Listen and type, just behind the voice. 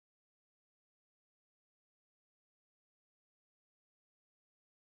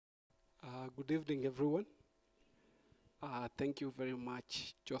Good evening, everyone. Thank you very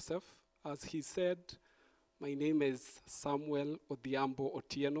much, Joseph. As he said, my name is Samuel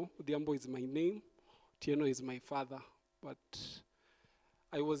Otieno. Odhiambo is my name. Otieno is my father. But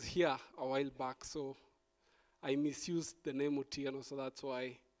I was here a while back, so I misused the name Otieno, so that's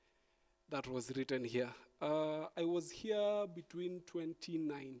why that was written here. I was here between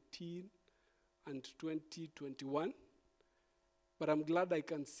 2019 and 2021. But I'm glad I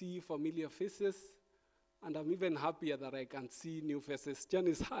can see familiar faces, and I'm even happier that I can see new faces. Jen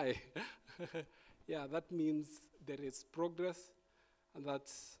is high. Yeah, that means there is progress, and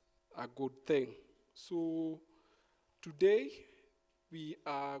that's a good thing. So today, we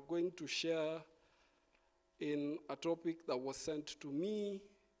are going to share in a topic that was sent to me,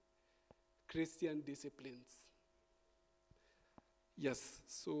 Christian disciplines. Yes,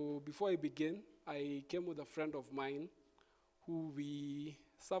 so before I begin, I came with a friend of mine who we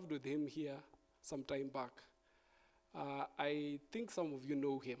served with him here some time back. I think some of you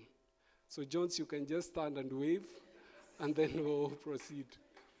know him. So Jones, you can just stand and wave, and then we'll proceed.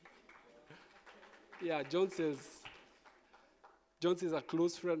 Yeah, Jones is a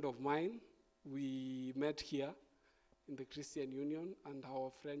close friend of mine. We met here in the Christian Union, and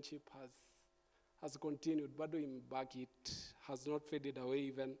our friendship has continued. Bado back, it has not faded away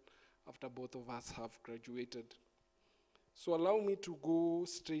even after both of us have graduated. So allow me to go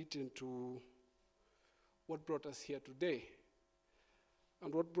straight into what brought us here today.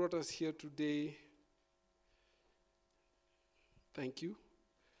 And what brought us here today, thank you.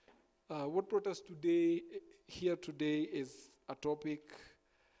 What brought us here today is a topic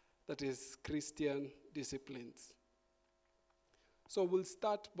that is Christian disciplines. So we'll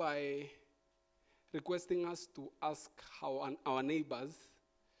start by requesting us to ask our neighbors,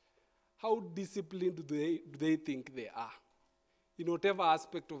 how disciplined do they think they are? In whatever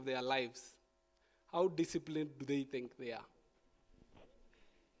aspect of their lives, how disciplined do they think they are?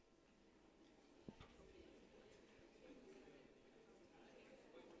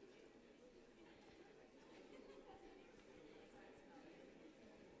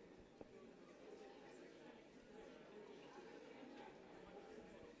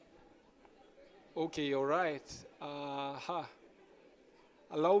 Okay, all right.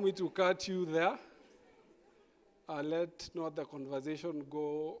 Allow me to cut you there. Let not the conversation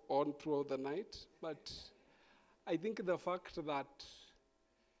go on throughout the night. But I think the fact that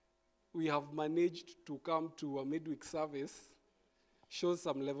we have managed to come to a midweek service shows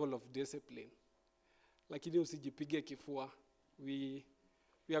some level of discipline. Lakini usijipige kifua. We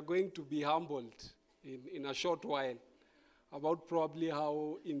are going to be humbled in a short while about probably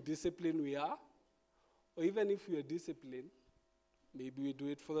how indisciplined we are. Or even if we are disciplined, maybe we do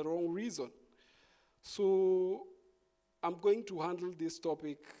it for the wrong reason. So I'm going to handle this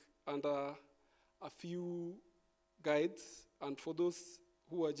topic under a few guides. And for those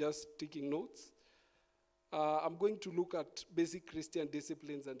who are just taking notes, I'm going to look at basic Christian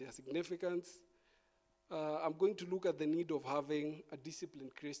disciplines and their significance. I'm going to look at the need of having a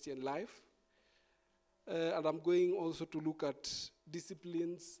disciplined Christian life. And I'm going also to look at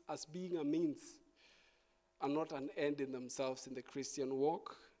disciplines as being a means and not an end in themselves in the Christian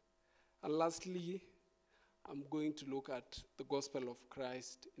walk. And lastly, I'm going to look at the gospel of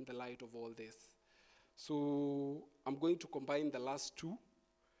Christ in the light of all this. So I'm going to combine the last two.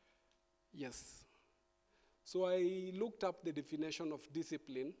 Yes. So I looked up the definition of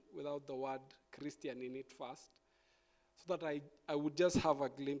discipline without the word Christian in it first, so that I would just have a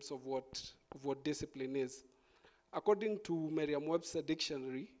glimpse of what discipline is. According to Merriam-Webster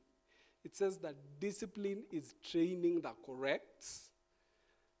Dictionary, it says that discipline is training that corrects,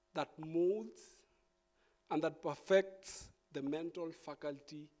 that molds, and that perfects the mental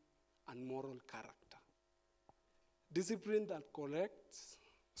faculty and moral character.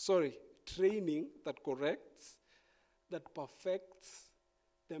 Training that corrects, that perfects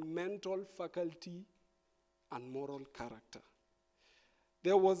the mental faculty and moral character.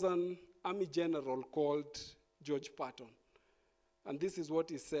 There was an army general called George Patton, and this is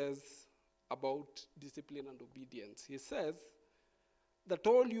what he says about discipline and obedience. He says that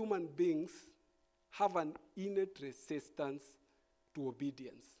all human beings have an innate resistance to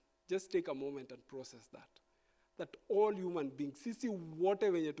obedience. Just take a moment and process that. That all human beings, sisi wote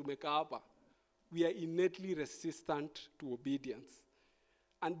wenye tumeka hapa, we are innately resistant to obedience.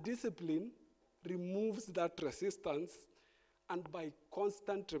 And discipline removes that resistance, and by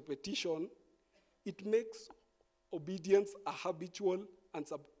constant repetition, it makes obedience a habitual and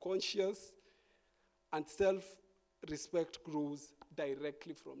subconscious, and self-respect grows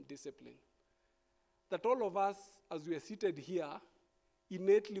directly from discipline. That all of us, as we are seated here,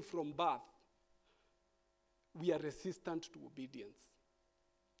 innately from birth, we are resistant to obedience.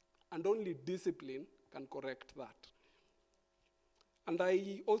 And only discipline can correct that. And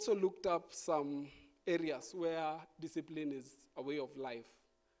I also looked up some areas where discipline is a way of life.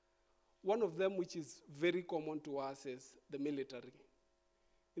 One of them, which is very common to us, is the military.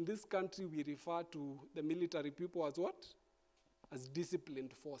 In this country, we refer to the military people as what? As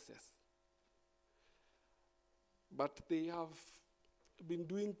disciplined forces. But they have been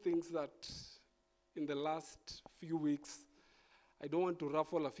doing things that in the last few weeks, I don't want to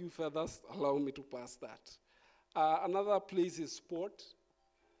ruffle a few feathers, allow me to pass that. Another place is sport.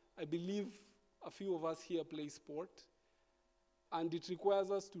 I believe a few of us here play sport, and it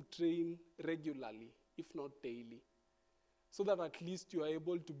requires us to train regularly, if not daily, so that at least you are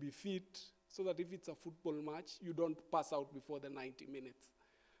able to be fit, so that if it's a football match, you don't pass out before the 90 minutes.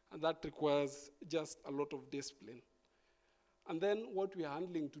 And that requires just a lot of discipline. And then what we are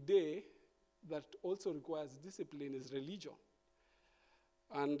handling today that also requires discipline is religion.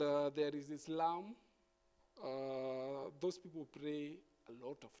 And there is Islam. Those people pray a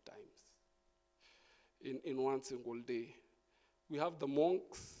lot of times in one single day. We have the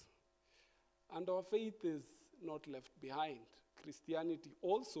monks, and our faith is not left behind. Christianity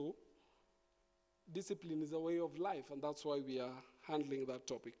also, discipline is a way of life, and that's why we are handling that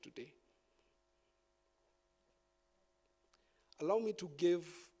topic today. Allow me to give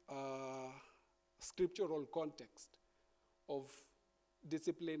scriptural context of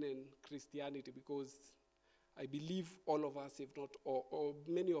discipline in Christianity, because I believe all of us, if not all, or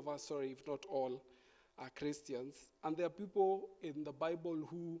many of us, if not all, are Christians. And there are people in the Bible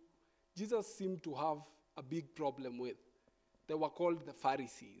who Jesus seemed to have a big problem with. They were called the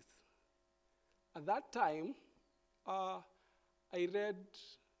Pharisees. At that time, I read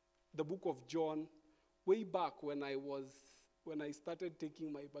the book of John way back when I started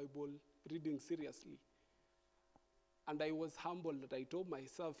taking my Bible reading seriously. And I was humbled that I told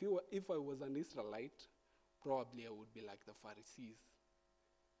myself, if I was an Israelite, probably I would be like the Pharisees.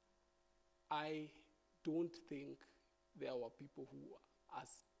 I don't think there were people who were as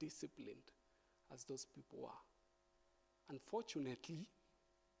disciplined as those people were. Unfortunately,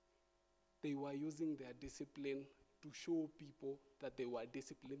 they were using their discipline to show people that they were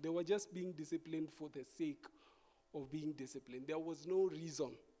disciplined. They were just being disciplined for the sake of being disciplined. There was no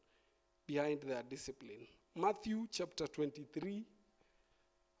reason behind their discipline. Matthew chapter 23,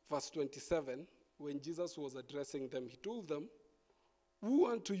 verse 27, when Jesus was addressing them, he told them,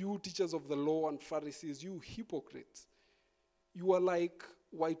 "Woe unto you, teachers of the law and Pharisees, you hypocrites! You are like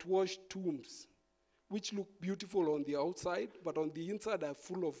whitewashed tombs, which look beautiful on the outside, but on the inside are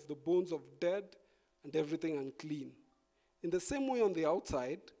full of the bones of dead and everything unclean. In the same way on the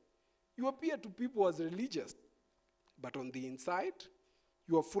outside, you appear to people as religious, but on the inside,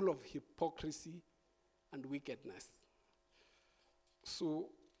 you are full of hypocrisy and wickedness." So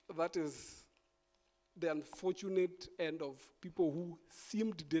that is the unfortunate end of people who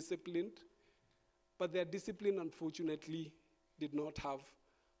seemed disciplined, but their discipline, unfortunately, did not have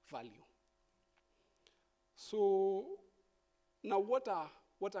value. So now what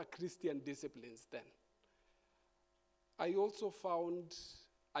are Christian disciplines then? I also found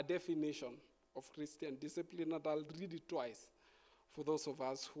a definition of Christian discipline, and I'll read it twice for those of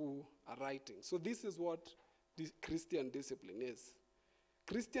us who are writing. So this is what Christian discipline is.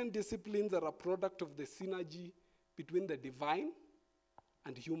 Christian disciplines are a product of the synergy between the divine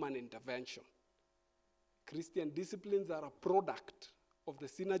and human intervention. Christian disciplines are a product of the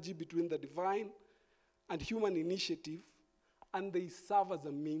synergy between the divine and human initiative, and they serve as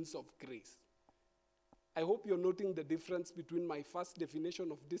a means of grace. I hope you're noting the difference between my first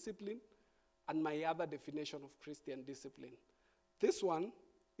definition of discipline and my other definition of Christian discipline. This one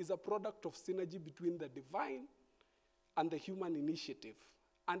is a product of synergy between the divine and the human initiative,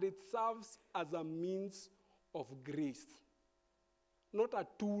 and it serves as a means of grace, not a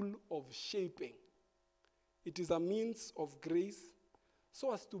tool of shaping. It is a means of grace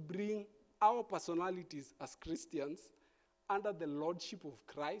so as to bring our personalities as Christians under the lordship of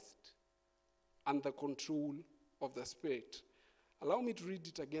Christ and the control of the Spirit. Allow me to read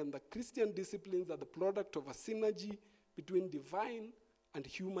it again. The Christian disciplines are the product of a synergy between divine and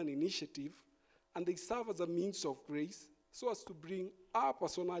human initiative, and they serve as a means of grace so as to bring our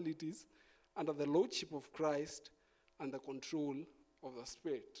personalities under the lordship of Christ and the control of the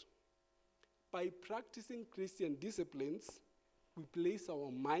Spirit. By practicing Christian disciplines, we place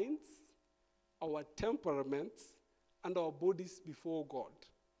our minds, our temperaments, and our bodies before God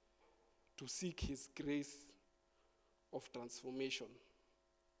to seek his grace of transformation.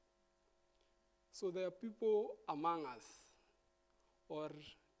 So there are people among us, or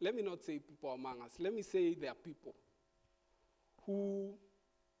let me not say people among us, let me say there are people who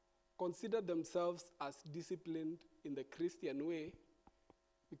consider themselves as disciplined in the Christian way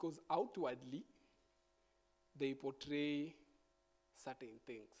because outwardly they portray certain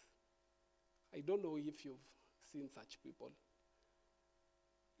things. I don't know if you've seen such people.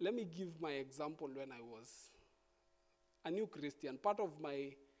 Let me give my example when I was a new Christian. Part of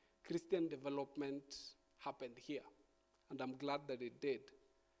my Christian development happened here, and I'm glad that it did.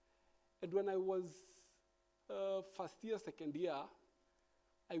 And when I was first year, second year,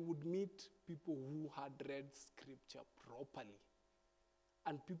 I would meet people who had read scripture properly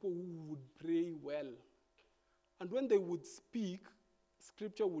and people who would pray well. And when they would speak,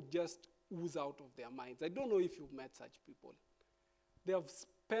 scripture would just ooze out of their minds. I don't know if you've met such people. They have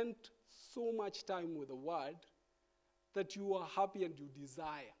spent so much time with the word that you are happy and you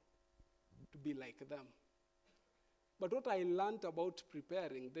desire to be like them. But what I learned about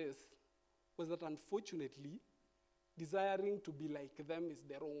preparing this was that unfortunately, desiring to be like them is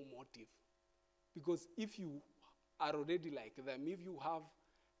the wrong motive. Because if you are already like them, if you have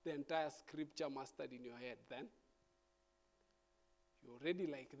the entire scripture mastered in your head, then you're already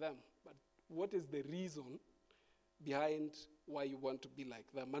like them. But what is the reason behind why you want to be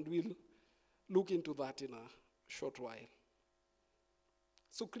like them? And we'll look into that in a short while.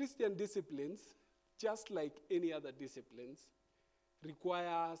 So Christian disciplines, just like any other disciplines,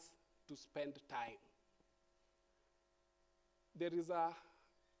 require us to spend time. There is a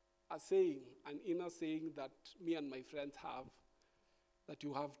saying, an inner saying that me and my friends have, that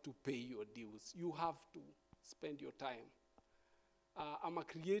you have to pay your dues. You have to spend your time. I'm a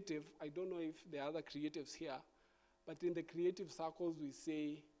creative. I don't know if there are other creatives here, but in the creative circles we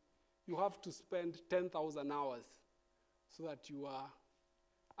say you have to spend 10,000 hours so that you are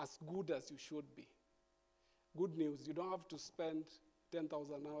as good as you should be. Good news, you don't have to spend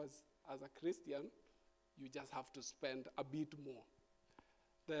 10,000 hours as a Christian. You just have to spend a bit more.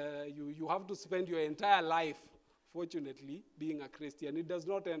 You have to spend your entire life, fortunately, being a Christian. It does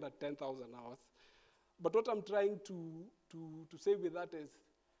not end at 10,000 hours. But what I'm trying to say with that is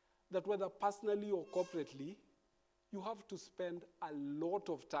that whether personally or corporately, you have to spend a lot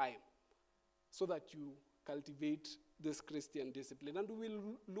of time so that you cultivate this Christian discipline. And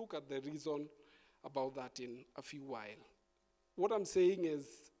we'll look at the reason about that in a few while. What I'm saying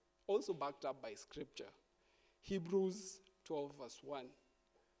is also backed up by scripture. Hebrews 12 verse 1.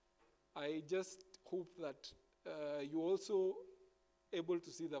 I just hope that you're also able to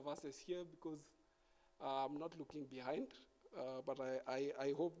see the verses here because I'm not looking behind, but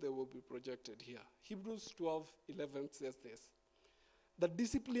I hope they will be projected here. Hebrews 12:11 says this. The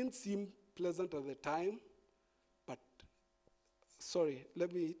discipline seemed pleasant at the time, but, sorry,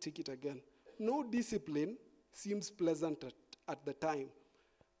 let me take it again. No discipline seems pleasant at the time,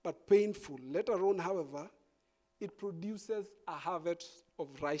 but painful. Later on, however, it produces a harvest of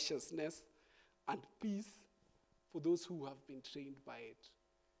righteousness and peace for those who have been trained by it.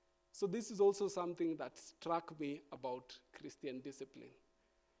 So this is also something that struck me about Christian discipline.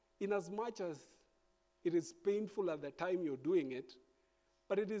 In as much as it is painful at the time you're doing it,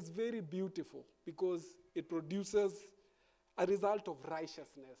 but it is very beautiful because it produces a result of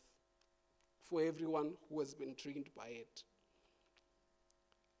righteousness for everyone who has been trained by it.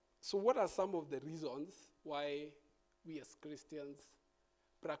 So what are some of the reasons why we as Christians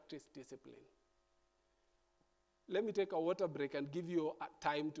practice discipline? Let me take a water break and give you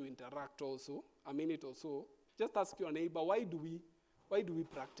time to interact also, a minute or so. Just ask your neighbor, why do we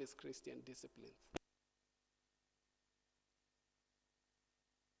practice Christian disciplines?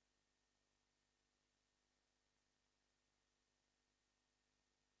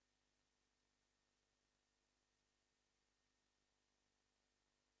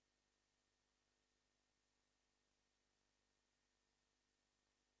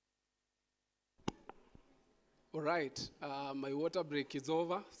 All right, my water break is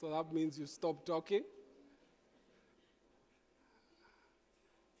over, so that means you stop talking.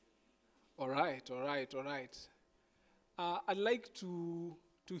 All right. I'd like to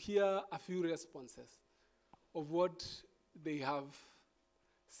hear a few responses of what they have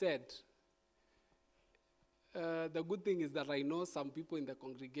said. The good thing is that I know some people in the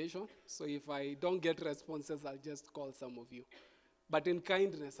congregation, so if I don't get responses, I'll just call some of you. But in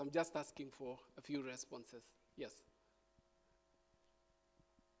kindness, I'm just asking for a few responses. Yes.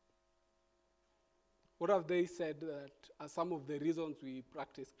 What have they said that are some of the reasons we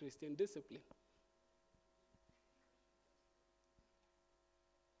practice Christian discipline?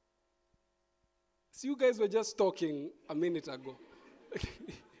 So you guys were just talking a minute ago.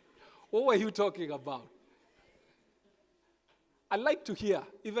 What were you talking about? I'd like to hear,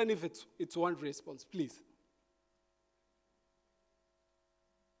 even if it's one response, please.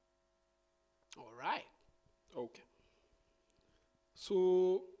 All right. Okay.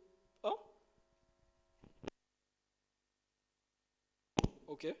 So,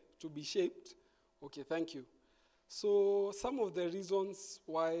 okay, to be shaped. Okay, thank you. So, some of the reasons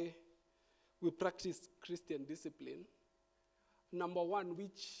why we practice Christian discipline. Number one,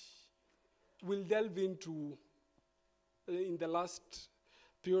 which we'll delve into in the last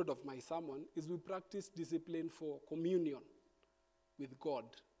period of my sermon, is we practice discipline for communion with God.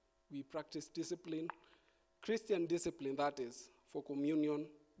 We practice discipline, Christian discipline, that is, for communion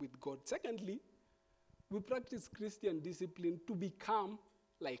with God. Secondly, we practice Christian discipline to become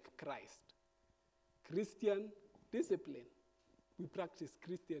like Christ. Christian discipline. We practice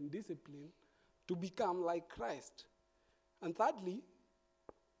Christian discipline to become like Christ. And thirdly,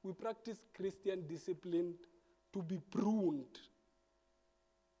 we practice Christian discipline to be pruned.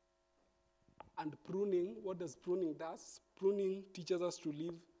 And pruning, what does pruning do? Pruning teaches us to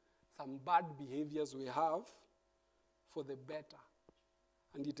leave some bad behaviors we have for the better.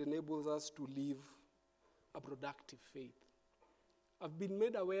 And it enables us to live a productive faith. I've been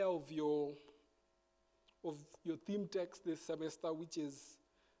made aware of your theme text this semester, which is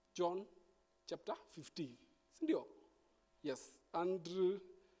John chapter 15. Sindio? Yes. And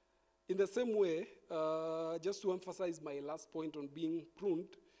in the same way, just to emphasize my last point on being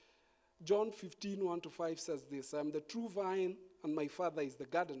pruned, John 15, 1-5 says this: I am the true vine, and my Father is the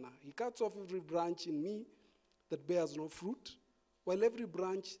gardener. He cuts off every branch in me that bears no fruit, while every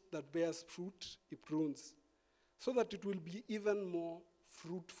branch that bears fruit he prunes, so that it will be even more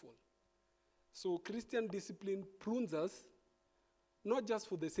fruitful. So Christian discipline prunes us, not just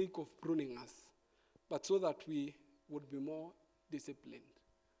for the sake of pruning us, but so that we would be more disciplined.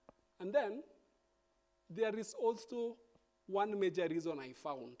 And then, there is also one major reason I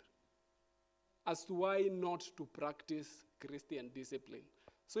found as to why not to practice Christian discipline.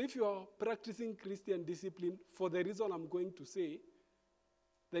 So if you are practicing Christian discipline for the reason I'm going to say,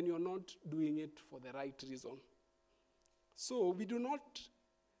 then you're not doing it for the right reason. So we do not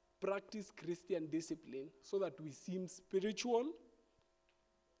practice Christian discipline so that we seem spiritual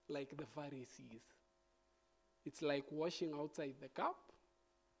like the Pharisees. It's like washing outside the cup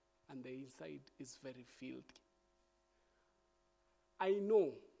and the inside is very filthy. I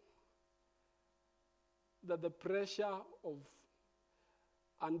know that the pressure of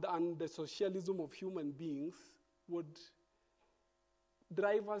and the socialism of human beings would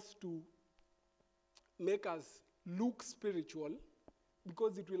drive us to make us look spiritual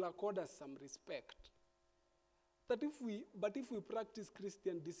because it will accord us some respect. But if we practice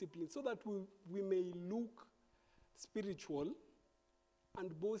Christian discipline so that we may look spiritual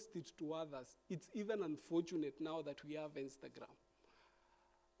and boast it to others, it's even unfortunate now that we have Instagram.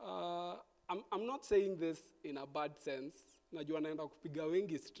 I'm not saying this in a bad sense. Najua naenda kupiga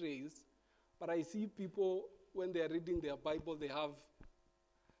wengi strays, but I see people, when they are reading their Bible, they have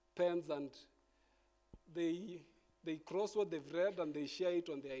pens and they cross what they've read and they share it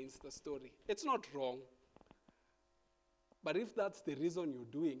on their Insta story. It's not wrong. But if that's the reason you're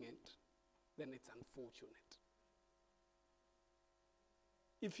doing it, then it's unfortunate.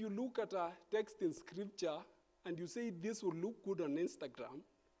 If you look at a text in scripture and you say this will look good on Instagram,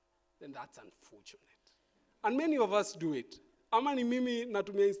 then that's unfortunate. And many of us do it. Amani mimi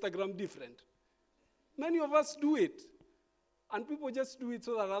natumia Instagram different. Many of us do it. And people just do it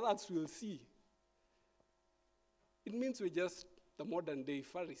so that others will see. It means we're just the modern day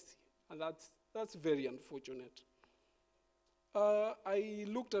Pharisee. And that's very unfortunate. I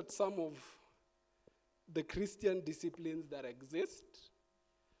looked at some of the Christian disciplines that exist.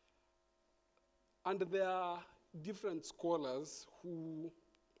 And there are different scholars who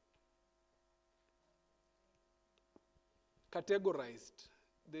categorized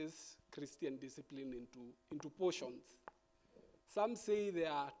this Christian discipline into portions. Some say there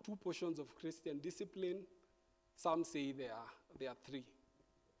are 2 portions of Christian discipline. Some say there are 3.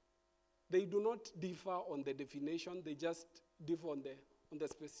 They do not differ on the definition. They just differ on the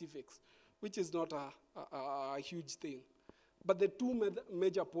specifics, which is not a huge thing. But the 2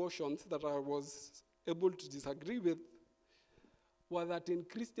 major portions that I was able to disagree with were that in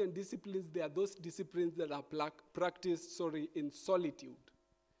Christian disciplines, there are those disciplines that are practiced in solitude.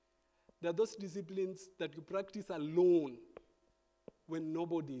 There are those disciplines that you practice alone when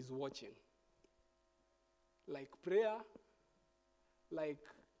nobody is watching. Like prayer, like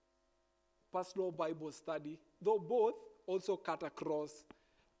personal Bible study, though both also cut across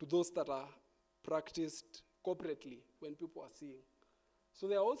to those that are practiced corporately when people are seeing. So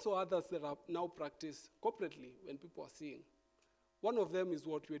there are also others that are now practiced corporately when people are seeing. One of them is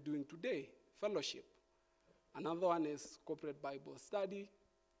what we're doing today, fellowship. Another one is corporate Bible study.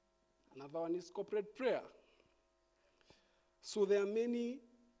 Another one is corporate prayer. So there are many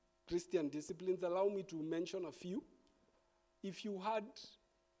Christian disciplines. Allow me to mention a few. If you had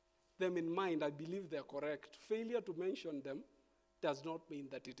them in mind, I believe they're correct. Failure to mention them does not mean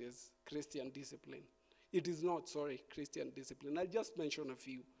that it is Christian discipline. It is not, Christian discipline. I'll just mention a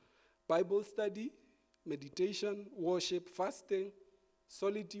few. Bible study, meditation, worship, fasting,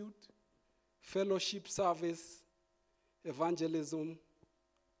 solitude, fellowship service, evangelism,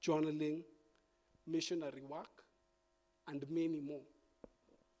 journaling, missionary work, and many more.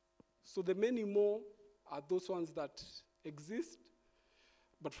 So the many more are those ones that exist,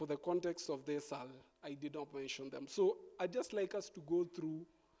 but for the context of this, I did not mention them. So I'd just like us to go through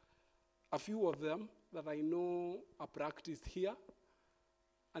a few of them that I know are practiced here,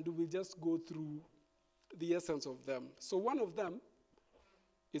 and we will just go through the essence of them. So one of them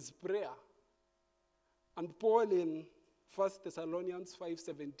is prayer. And Paul in 1 Thessalonians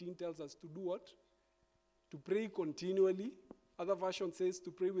 5:17 tells us to do what? To pray continually. Other version says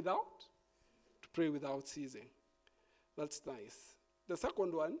to pray without ceasing. That's nice. The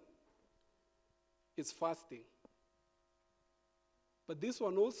second one is fasting. But this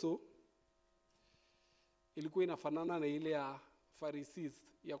one also ilikuwa inafanana na ile ya Pharisees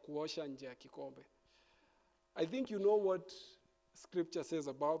ya kuosha nje ya kikombe. I think you know what scripture says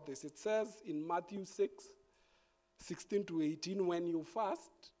about this. It says in Matthew 6:16 to 18, when you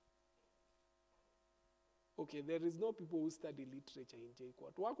fast, okay, there is no people who study literature in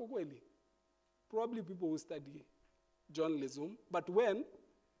JKUAT. Wako kweli? Probably people who study journalism, but when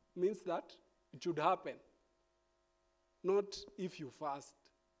means that it should happen. Not if you fast.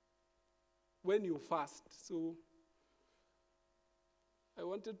 When you fast. So I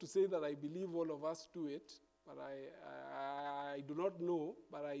wanted to say that I believe all of us do it, but I do not know,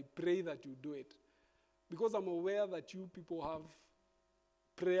 but I pray that you do it. Because I'm aware that you people have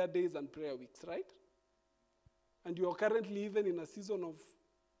prayer days and prayer weeks, right? And you are currently even in a season of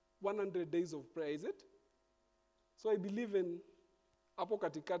 100 days of prayer, is it? So I believe in hapo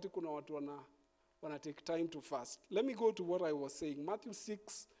katikati kuna watu wana take time to fast. Let me go to what I was saying. Matthew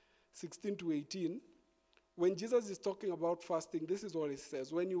 6:16 to 18. When Jesus is talking about fasting, this is what he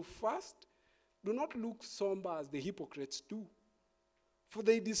says. When you fast, do not look somber as the hypocrites do, for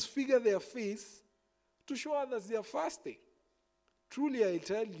they disfigure their face to show others they are fasting. Truly I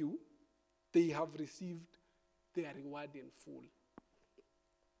tell you, they have received their reward in full.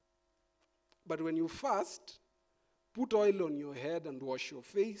 But when you fast, put oil on your head and wash your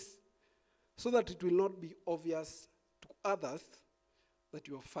face, so that it will not be obvious to others that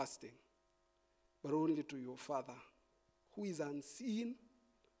you are fasting, but only to your Father who is unseen,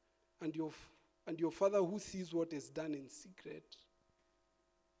 and your Father who sees what is done in secret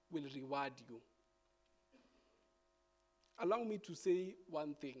will reward you. Allow me to say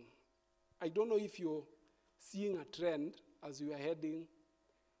one thing. I don't know if you're seeing a trend as we are heading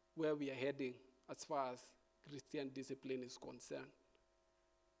where we are heading as far as Christian discipline is concerned.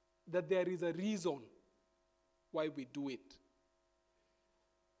 That there is a reason why we do it.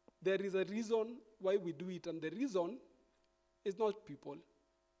 There is a reason why we do it, and the reason is not people.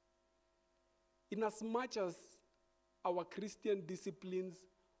 In as much as our Christian disciplines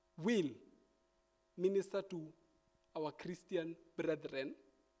will minister to our Christian brethren,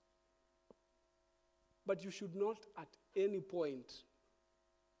 but you should not at any point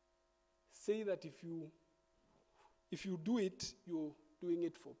say that if you do it, you're doing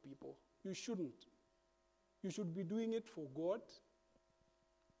it for people. You shouldn't. You should be doing it for God,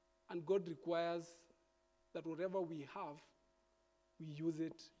 and God requires that whatever we have, we use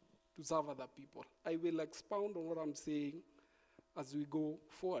it to serve other people. I will expound on what I'm saying as we go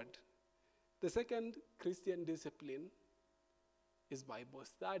forward. The second Christian discipline is Bible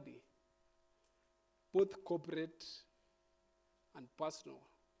study, both corporate and personal.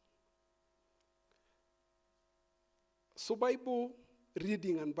 So Bible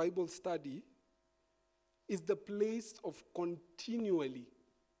reading and Bible study is the place of continually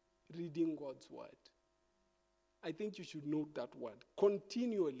reading God's word. I think you should note that word.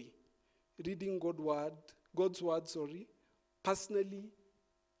 Continually reading God's word, personally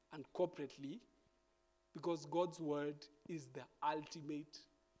and corporately, because God's word is the ultimate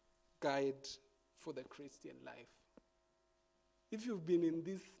guide for the Christian life. If you've been in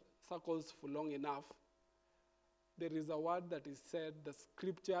these circles for long enough, there is a word that is said, the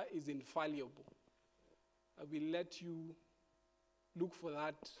scripture is infallible. I will let you look for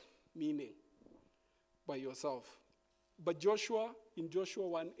that meaning by yourself. But Joshua, in Joshua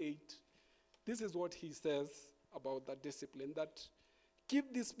 1:8, this is what he says about that discipline, that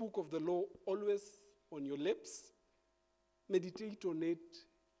keep this book of the law always on your lips, meditate on it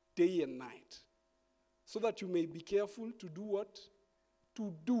day and night, so that you may be careful to do what?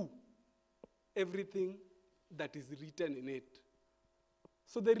 To do everything that is written in it.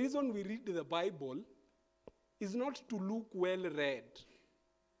 So the reason we read the Bible is not to look well read.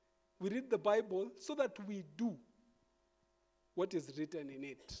 We read the Bible so that we do what is written in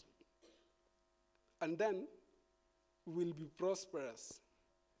it. And then we will be prosperous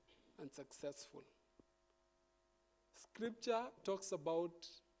and successful. Scripture talks about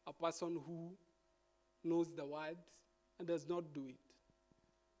a person who knows the word and does not do it.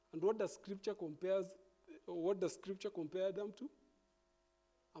 And what does Scripture compare them to?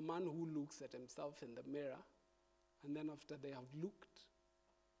 A man who looks at himself in the mirror, and then after they have looked,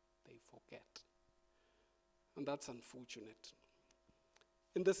 they forget. And that's unfortunate.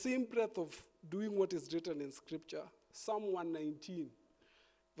 In the same breath of doing what is written in Scripture, Psalm 119,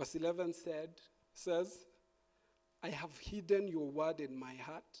 verse 11 says, I have hidden your word in my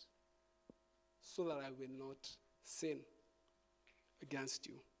heart so that I will not sin against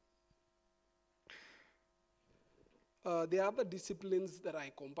you. The other disciplines that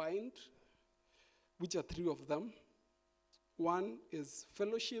I combined, which are 3 of them. 1 is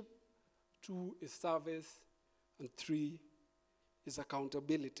fellowship, 2 is service, and 3 is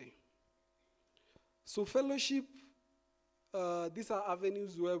accountability. So fellowship, these are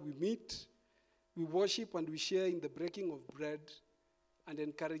avenues where we meet, we worship, and we share in the breaking of bread and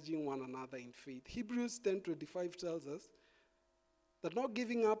encouraging one another in faith. Hebrews 10:25 tells us that not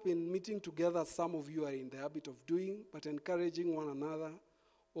giving up in meeting together as some of you are in the habit of doing, but encouraging one another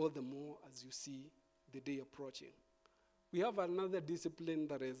all the more as you see the day approaching. We have another discipline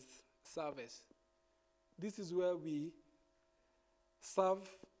that is service. This is where we serve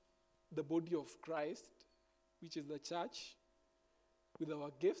the body of Christ, which is the church, with our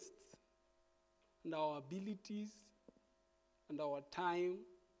gifts and our abilities and our time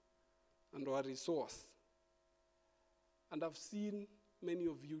and our resource. And I've seen many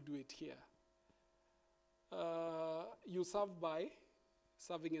of you do it here. You serve by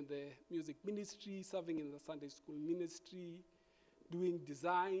serving in the music ministry, serving in the Sunday school ministry, doing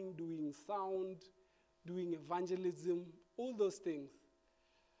design, doing sound, doing evangelism, all those things.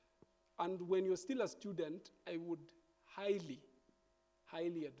 And when you're still a student, I would highly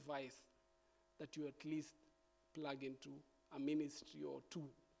advise that you at least plug into a ministry or 2,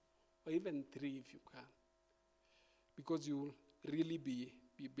 or even 3 if you can, because you will really be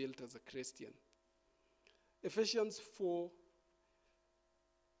built as a Christian. Ephesians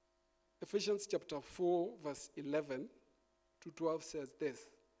chapter 4, verse 11 to 12 says this,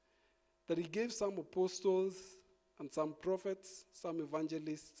 that he gave some apostles and some prophets, some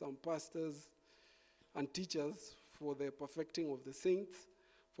evangelists, some pastors and teachers for the perfecting of the saints,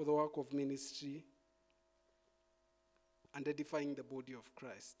 for the work of ministry and edifying the body of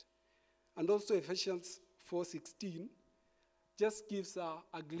Christ. And also Ephesians 4:16 just gives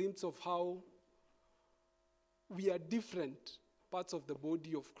a glimpse of how we are different parts of the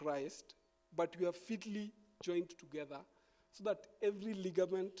body of Christ, but we are fitly joined together so that every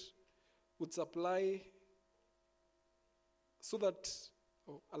ligament would supply, so that,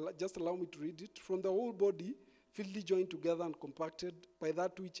 just allow me to read it, from the whole body, fitly joined together and compacted by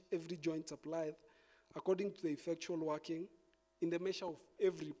that which every joint supplieth, according to the effectual working in the measure of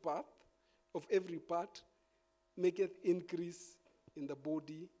every part, maketh increase in the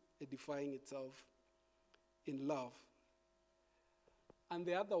body, edifying itself in love. And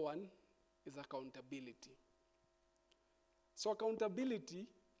the other one is accountability. So accountability,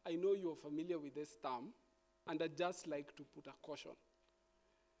 I know you're familiar with this term, and I'd just like to put a caution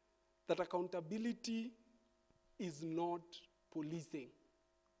that accountability is not policing,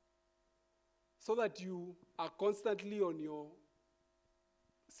 so that you are constantly on your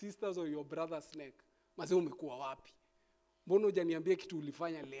sister's or your brother's neck. Mazee umekuwa wapi? Mbona hujaniambia kitu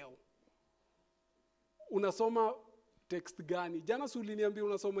ulifanya leo? Unasoma text gani? Jana si uliniambia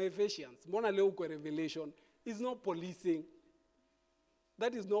unasoma Ephesians. Mbona leo uko Revelation? It's not policing.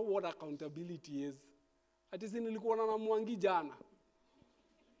 That is not what accountability is. Ati si nilikuwa na Mwangi jana.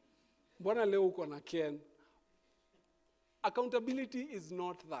 Mbona leo uko na Ken? Accountability is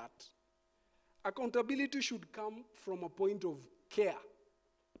not that. Accountability should come from a point of care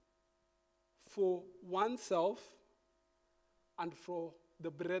for oneself and for the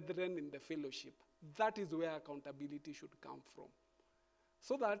brethren in the fellowship. That is where accountability should come from.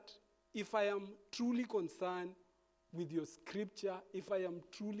 So that if I am truly concerned with your scripture, if I am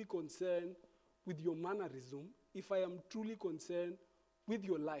truly concerned with your mannerism, if I am truly concerned with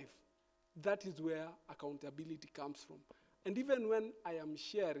your life, That is where accountability comes from. And even when I am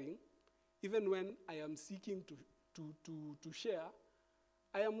sharing, even when I am seeking to share,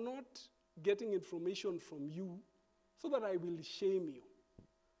 I am not getting information from you so that I will shame you.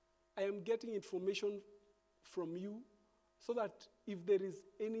 I am getting information from you so that if there is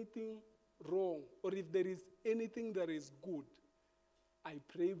anything wrong or if there is anything that is good, I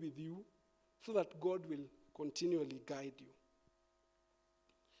pray with you so that God will continually guide you.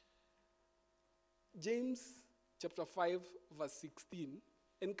 James chapter 5, verse 16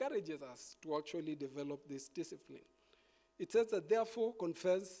 encourages us to actually develop this discipline. It says that therefore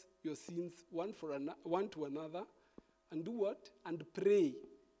confess your sins one to another and do what? And pray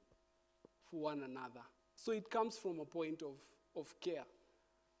for one another. So it comes from a point of care.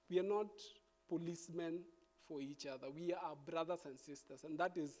 We are not policemen for each other. We are brothers and sisters, and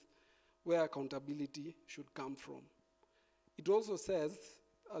that is where accountability should come from. It also says,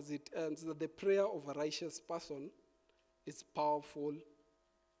 as it ends, that the prayer of a righteous person is powerful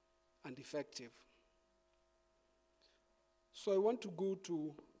and effective. So I want to go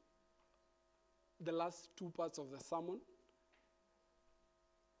to the last two parts of the sermon,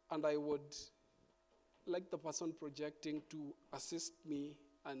 and I would like the person projecting to assist me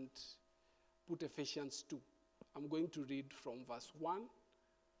and put Ephesians 2. I'm going to read from verse 1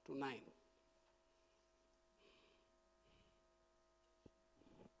 to 9.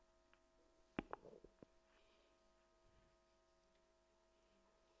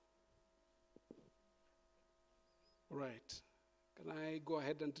 Right. Can I go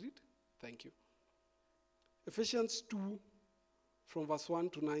ahead and read? Thank you. Ephesians 2 from verse 1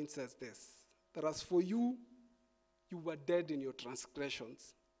 to 9 says this, that as for you, you were dead in your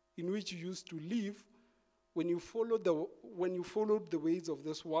transgressions, in which you used to live when you followed the ways of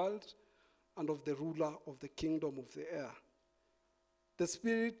this world and of the ruler of the kingdom of the air, the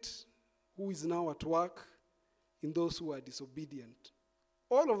spirit who is now at work in those who are disobedient.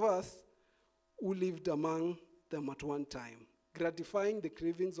 All of us who lived among them at one time, gratifying the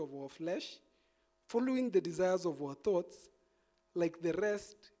cravings of our flesh, following the desires of our thoughts. Like the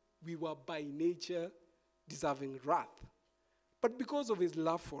rest, we were by nature deserving wrath. But because of his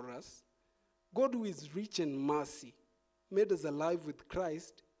love for us, God, who is rich in mercy, made us alive with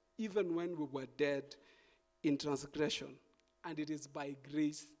Christ even when we were dead in transgression. And it is by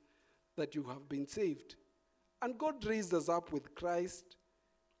grace that you have been saved. And God raised us up with Christ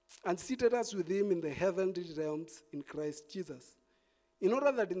and seated us with him in the heavenly realms in Christ Jesus, in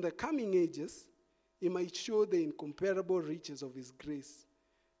order that in the coming ages he might show the incomparable riches of his grace,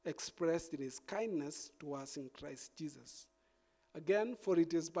 expressed in his kindness to us in Christ Jesus. Again, for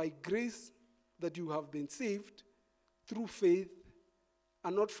it is by grace that you have been saved, through faith,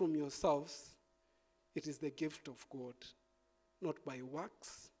 and not from yourselves. It is the gift of God, not by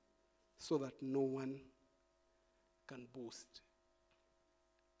works, so that no one can boast.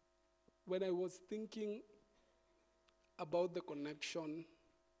 When I was thinking about the connection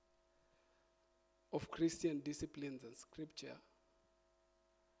of Christian disciplines and scripture,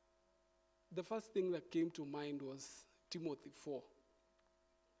 the first thing that came to mind was Timothy 4.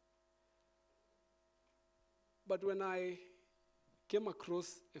 But when I came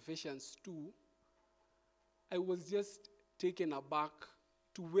across Ephesians 2, I was just taken aback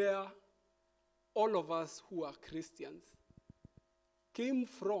to where all of us who are Christians came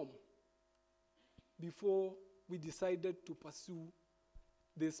from before we decided to pursue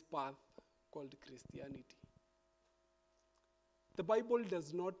this path called Christianity. The Bible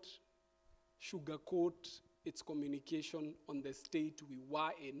does not sugarcoat its communication on the state we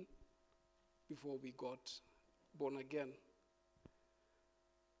were in before we got born again.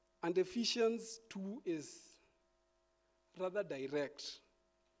 And Ephesians 2 is rather direct,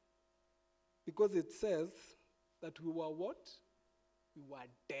 because it says that we were what? We were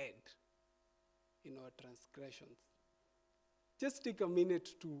dead in our transgressions. Just take a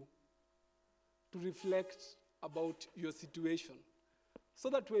minute to reflect about your situation, so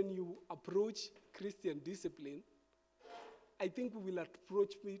that when you approach Christian discipline, I think we will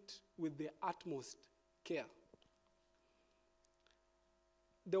approach it with the utmost care.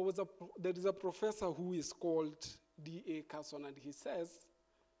 There is a professor who is called D.A. Carson, and he says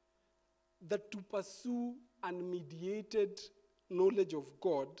that to pursue unmediated knowledge of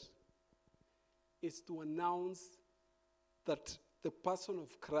God is to announce that the person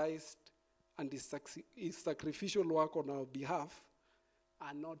of Christ and his sacrificial work on our behalf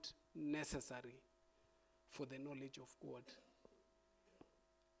are not necessary for the knowledge of God.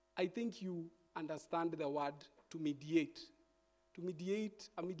 I think you understand the word to mediate. To mediate,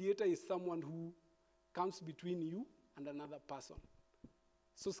 a mediator is someone who comes between you and another person.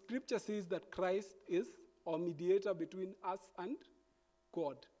 So scripture says that Christ is our mediator between us and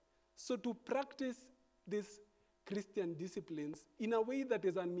God. So to practice these Christian disciplines in a way that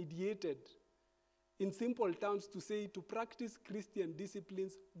is unmediated, in simple terms, to say to practice Christian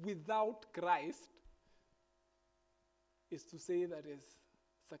disciplines without Christ is to say that his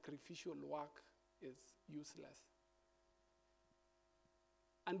sacrificial work is useless.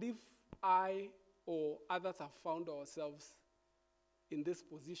 And if I or others have found ourselves in this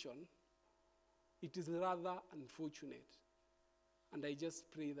position, it is rather unfortunate. And I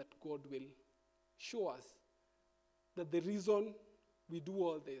just pray that God will show us that the reason we do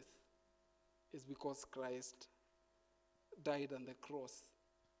all this is because Christ died on the cross.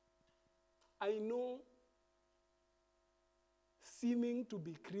 I know seeming to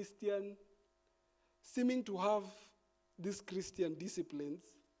be Christian, seeming to have these Christian disciplines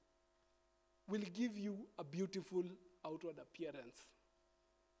will give you a beautiful outward appearance.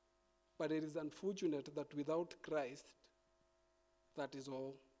 But it is unfortunate that without Christ, that is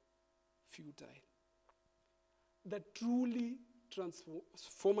all futile. The truly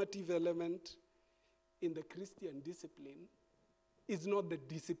transformative element in the Christian discipline is not the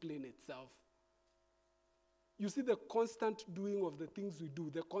discipline itself. You see, the constant doing of the things we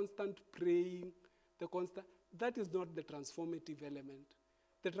do, the constant praying, that is not the transformative element.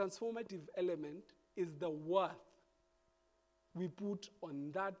 The transformative element is the worth we put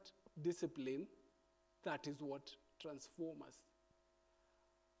on that discipline. That is what transforms us.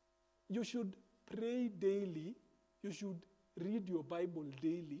 You should pray daily. You should read your Bible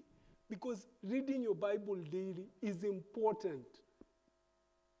daily, because reading your Bible daily is important.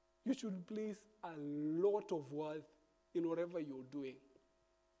 You should place a lot of worth in whatever you're doing.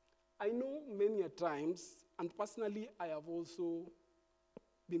 I know many a times, and personally I have also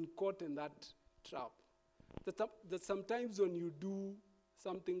been caught in that trap, that sometimes when you do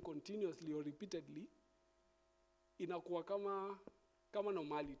something continuously or repeatedly, inakuwa kama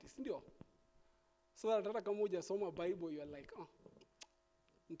normality, si ndio? So that hata kama hujasoma Bible, you're like,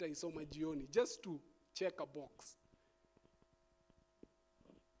 nitaisoma jioni, just to check a box.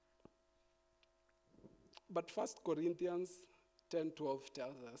 But 1 Corinthians 10:12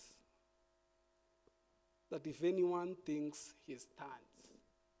 tells us that if anyone thinks he stands,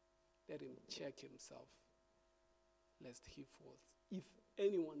 let him check himself, lest he falls. If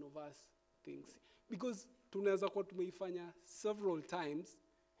any one of us thinks, because tunaweza kuwa tumeifanya several times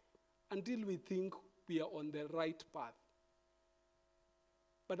until we think we are on the right path.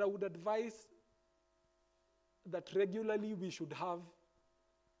 But I would advise that regularly we should have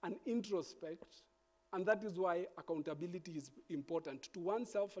an introspect, and that is why accountability is important to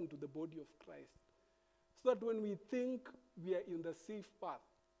oneself and to the body of Christ. So that when we think we are in the safe path,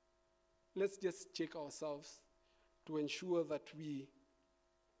 let's just check ourselves to ensure that we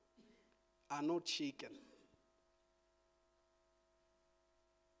are not shaken.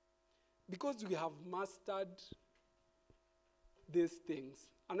 Because we have mastered these things,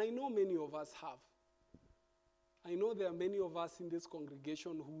 and I know many of us have. I know there are many of us in this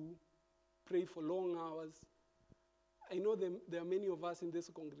congregation who pray for long hours. I know there are many of us in this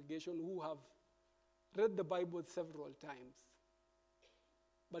congregation who have read the Bible several times.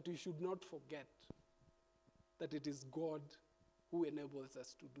 But we should not forget that it is God who enables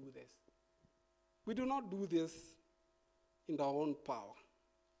us to do this. We do not do this in our own power.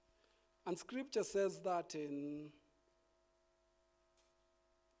 And scripture says that in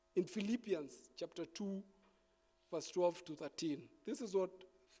Philippians chapter 2, verse 12 to 13. This is what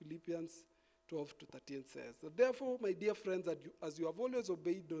Philippians 12 to 13 says. Therefore, my dear friends, as you have always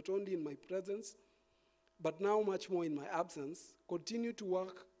obeyed, not only in my presence, but now much more in my absence, continue to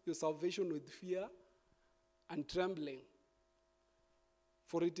work your salvation with fear and trembling.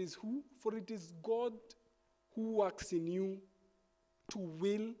 For it is God who works in you to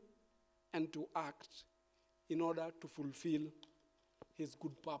will and to act in order to fulfill his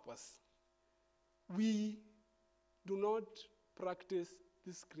good purpose. We do not practice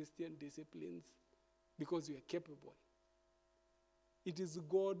these Christian disciplines because we are capable. It is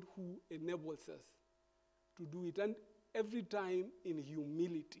God who enables us to do it, and every time in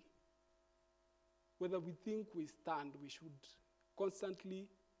humility. Whether we think we stand, we should constantly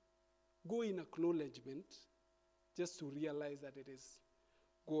go in acknowledgement just to realize that it is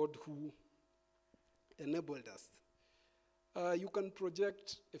God who enabled us. You can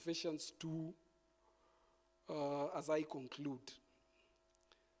project Ephesians 2 as I conclude.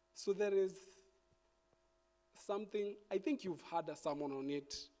 So there is something, I think you've had a sermon on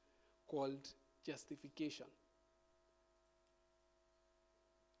it called justification.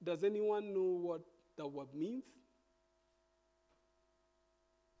 Does anyone know what the word means?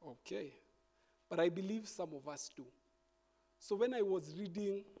 Okay. But I believe some of us do. So when I was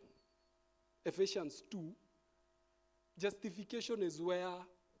reading Ephesians 2, justification is where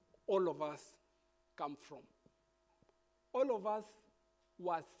all of us come from. All of us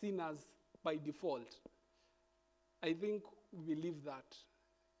were sinners by default. I think we believe that.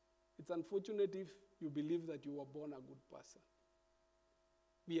 It's unfortunate if you believe that you were born a good person.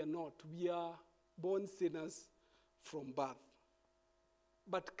 We are not. We are born sinners from birth.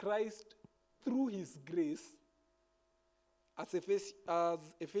 But Christ, through his grace, as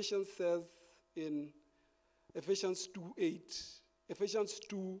Ephesians says in Ephesians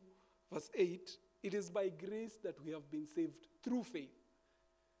 2 verse 8, it is by grace that we have been saved through faith.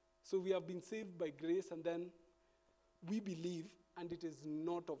 So we have been saved by grace, and then we believe, and it is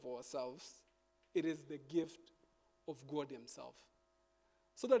not of ourselves. It is the gift of God himself.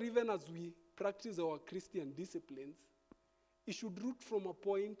 So that even as we practice our Christian disciplines, it should root from a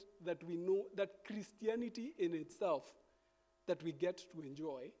point that we know that Christianity in itself that we get to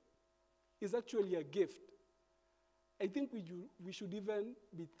enjoy is actually a gift. I think we should even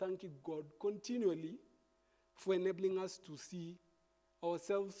be thanking God continually for enabling us to see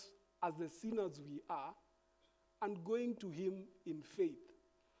ourselves as the sinners we are and going to him in faith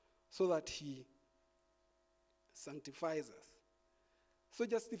so that he sanctifies us. So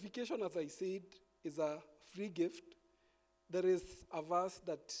justification, as I said, is a free gift. There is a verse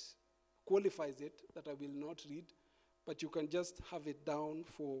that qualifies it that I will not read, but you can just have it down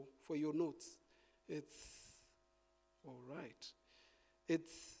for your notes. It's all right.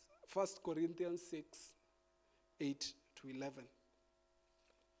 It's 1 Corinthians 6, 8 to 11.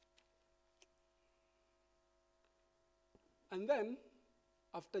 And then,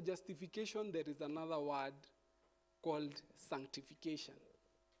 after justification, there is another word called sanctification.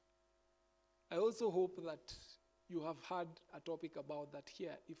 I also hope that you have had a topic about that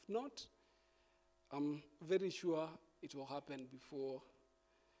here. If not, I'm very sure it will happen before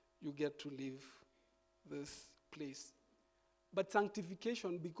you get to leave this place. But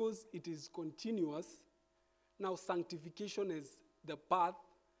sanctification, because it is continuous, now sanctification is the path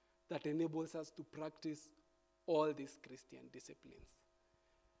that enables us to practice all these Christian disciplines.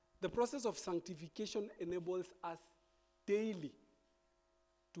 The process of sanctification enables us daily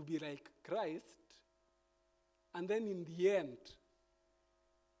to be like Christ, and then in the end,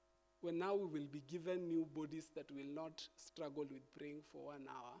 when now we will be given new bodies that will not struggle with praying for 1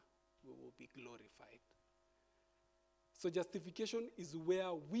 hour, we will be glorified. So justification is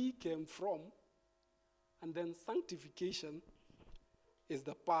where we came from, and then sanctification is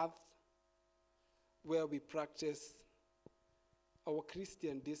the path where we practice our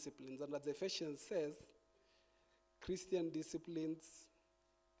Christian disciplines. And as Ephesians says, as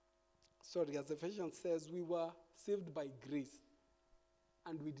Ephesians says, we were saved by grace,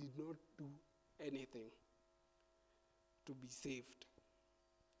 and we did not do anything to be saved.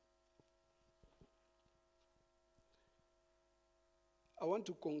 I want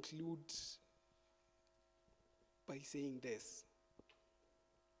to conclude by saying this,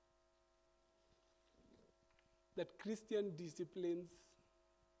 that Christian disciplines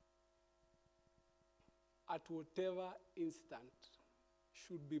at whatever instant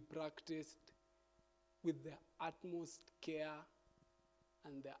should be practiced with the utmost care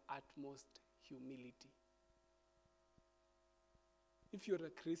and the utmost humility. If you're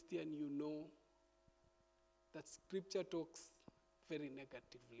a Christian, you know that Scripture talks very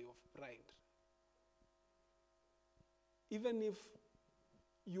negatively of pride. Even if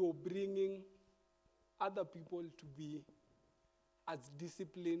you're bringing other people to be as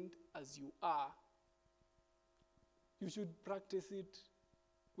disciplined as you are, you should practice it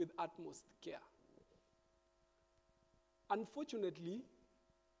with utmost care. Unfortunately,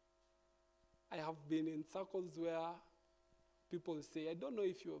 I have been in circles where people say, I don't know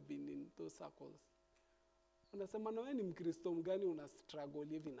if you have been in those circles. Unasema na wewe ni Mkristo mgani una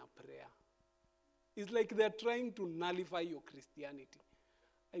struggle even a prayer. It's like they're trying to nullify your Christianity.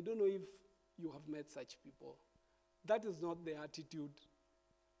 I don't know if you have met such people. That is not the attitude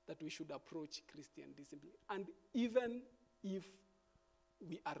that we should approach Christian discipline. And even if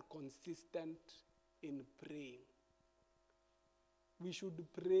we are consistent in praying, we should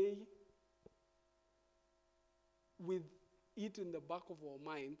pray with it in the back of our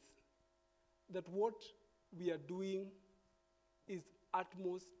minds that what we are doing is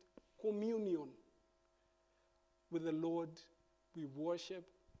utmost communion with the Lord we worship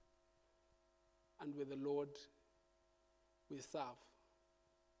and with the Lord we serve.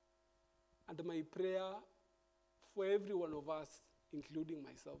 And my prayer for every one of us, including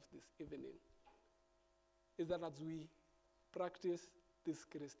myself this evening, is that as we practice these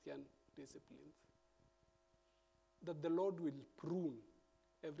Christian disciplines. That the Lord will prune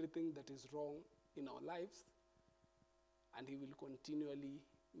everything that is wrong in our lives, and he will continually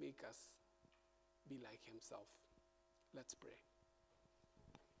make us be like himself. Let's pray.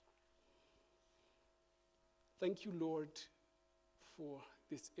 Thank you, Lord, for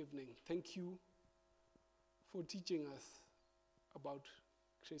this evening. Thank you for teaching us about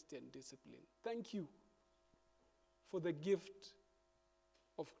Christian discipline. Thank you for the gift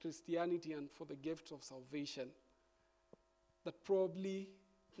of Christianity and for the gift of salvation that probably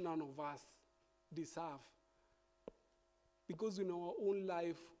none of us deserve. Because in our own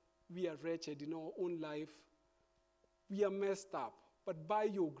life, we are wretched. In our own life, we are messed up. But by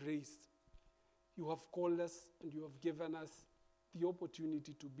your grace, you have called us and you have given us the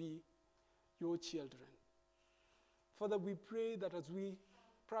opportunity to be your children. Father, we pray that as we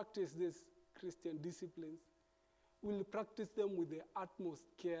practice these Christian disciplines, we'll practice them with the utmost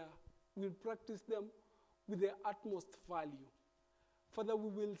care. We'll practice them with the utmost value. Father, we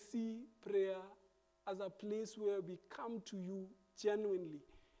will see prayer as a place where we come to you genuinely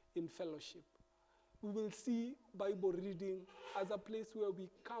in fellowship. We will see Bible reading as a place where we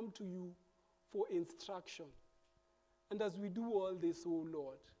come to you for instruction. And as we do all this, O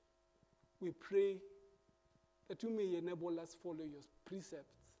Lord, we pray that you may enable us follow your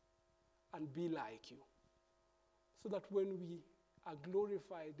precepts and be like you, so that when we are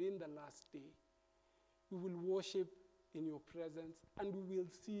glorified in the last day, we will worship in your presence and we will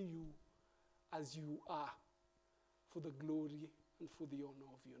see you as you are, for the glory and for the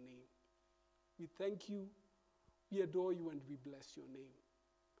honor of your name. We thank you, we adore you, and we bless your name.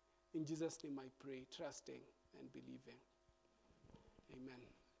 In Jesus' name I pray, trusting and believing. Amen.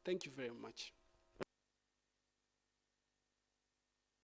 Thank you very much.